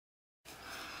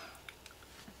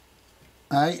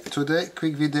Hi, today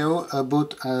quick video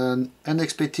about an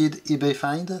unexpected eBay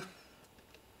find.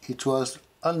 It was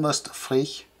almost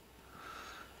free.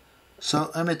 So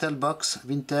a metal box,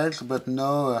 vintage, but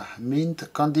no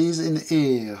mint candies in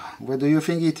here. What do you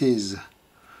think it is?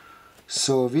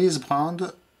 So this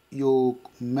brand, you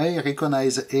may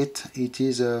recognize it. It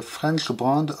is a French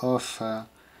brand of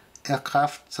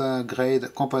aircraft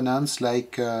grade components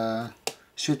like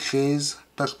switches,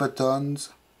 push buttons,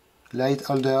 light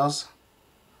holders,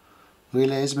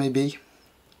 relays maybe,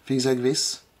 things like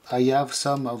this. I have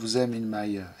some of them in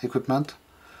my equipment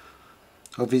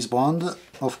of this brand,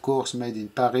 of course made in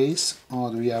Paris,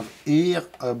 and we have here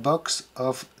a box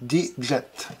of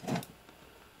DJET.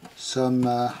 Some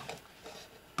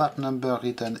part number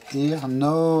written here,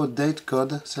 no date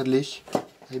code sadly,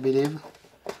 I believe.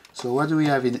 So what do we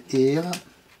have in here?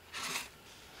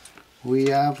 We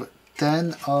have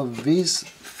 10 of these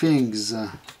things,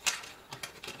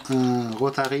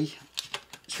 rotary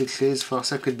switches for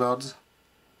circuit boards,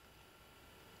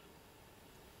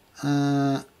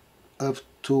 up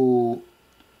to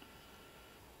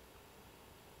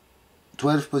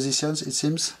 12 positions it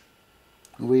seems,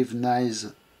 with nice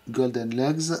golden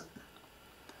legs.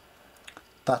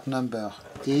 Part number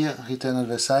here written on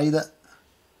the side,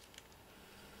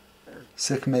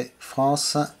 SECME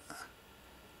France,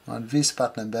 on this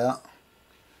part number,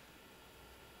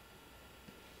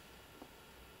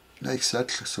 like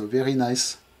such, so very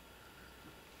nice.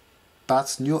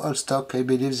 Parts new old stock, I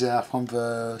believe they are from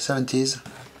the 70s.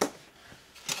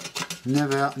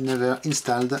 Never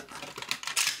installed.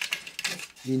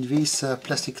 In this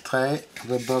plastic tray,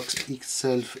 the box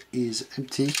itself is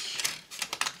empty.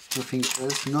 Nothing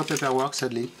else, no paperwork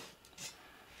sadly,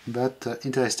 but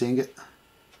interesting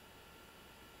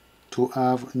to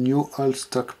have new old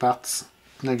stock parts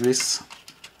like this.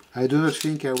 I do not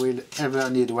think I will ever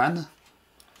need one.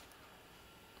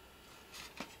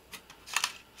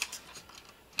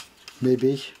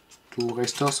 Maybe to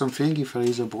restore something if there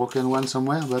is a broken one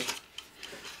somewhere, but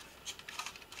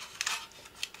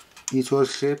it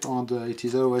was cheap, and it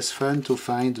is always fun to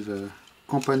find the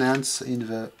components in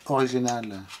the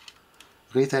original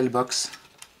retail box,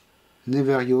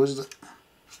 never used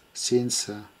since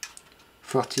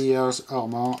 40 years or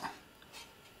more.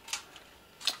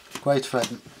 Quite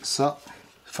fun. So,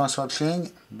 thanks for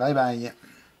watching, bye bye.